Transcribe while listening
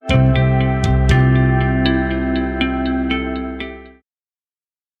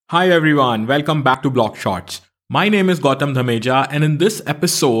Hi everyone, welcome back to Block Shots. My name is Gautam Dhameja, and in this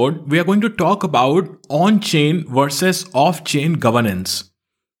episode, we are going to talk about on-chain versus off-chain governance.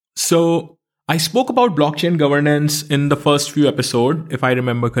 So, I spoke about blockchain governance in the first few episodes, if I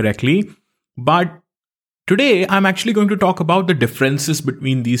remember correctly, but today I'm actually going to talk about the differences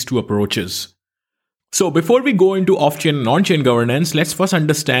between these two approaches. So, before we go into off-chain and on-chain governance, let's first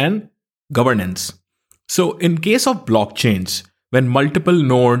understand governance. So, in case of blockchains, when multiple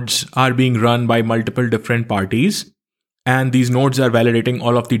nodes are being run by multiple different parties, and these nodes are validating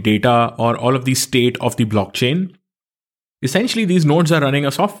all of the data or all of the state of the blockchain, essentially these nodes are running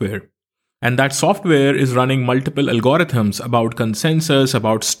a software. And that software is running multiple algorithms about consensus,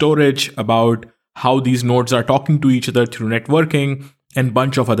 about storage, about how these nodes are talking to each other through networking, and a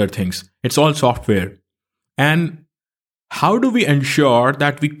bunch of other things. It's all software. And how do we ensure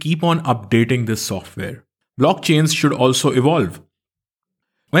that we keep on updating this software? Blockchains should also evolve.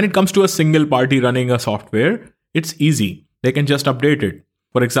 When it comes to a single party running a software, it's easy. They can just update it.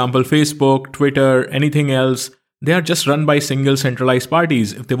 For example, Facebook, Twitter, anything else, they are just run by single centralized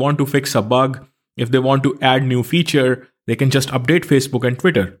parties. If they want to fix a bug, if they want to add new feature, they can just update Facebook and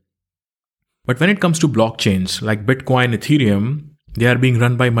Twitter. But when it comes to blockchains like Bitcoin, Ethereum, they are being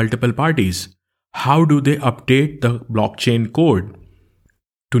run by multiple parties. How do they update the blockchain code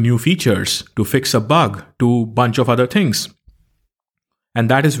to new features, to fix a bug, to a bunch of other things? And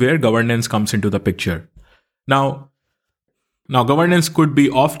that is where governance comes into the picture. Now governance could be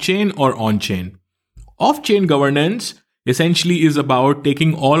off-chain or on-chain. Off-chain governance essentially is about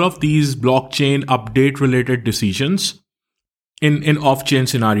taking all of these blockchain update-related decisions in off-chain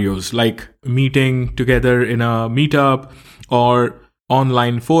scenarios, like meeting together in a meetup or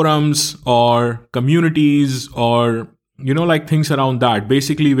online forums or communities or like things around that,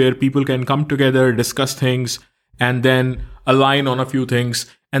 basically where people can come together, discuss things, and then align on a few things.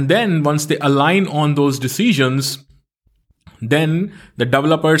 And then once they align on those decisions, then the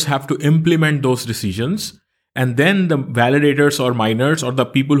developers have to implement those decisions. And then the validators or miners or the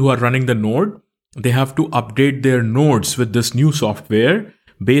people who are running the node, they have to update their nodes with this new software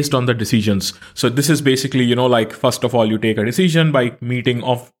based on the decisions. So this is basically, first of all, you take a decision by meeting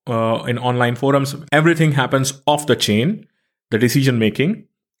in online forums. Everything happens off the chain, the decision making,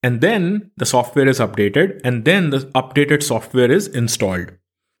 and then the software is updated, and then the updated software is installed.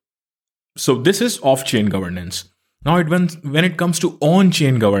 So this is off-chain governance. Now, when it comes to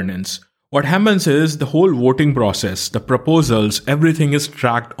on-chain governance, what happens is the whole voting process, the proposals, everything is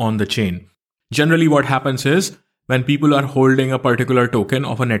tracked on the chain. Generally, what happens is when people are holding a particular token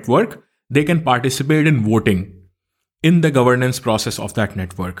of a network, they can participate in voting in the governance process of that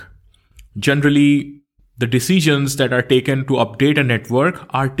network. Generally, the decisions that are taken to update a network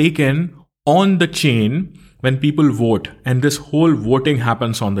are taken on the chain when people vote, and this whole voting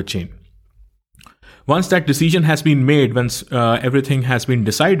happens on the chain. Once that decision has been made, once everything has been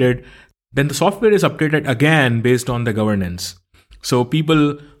decided, then the software is updated again based on the governance. So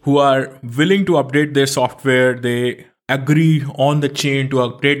people who are willing to update their software, they agree on the chain to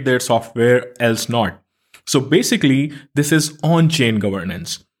update their software, else not. So basically, this is on-chain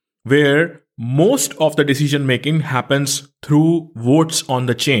governance, where most of the decision making happens through votes on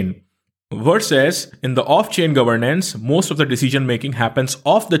the chain. Versus in the off-chain governance, most of the decision making happens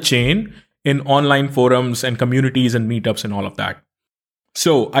off the chain in online forums and communities and meetups and all of that.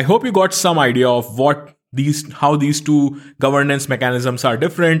 So I hope you got some idea of how these two governance mechanisms are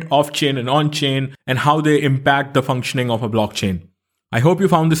different, off-chain and on-chain, and how they impact the functioning of a blockchain. I hope you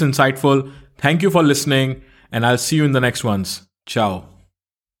found this insightful. Thank you for listening, and I'll see you in the next ones. Ciao.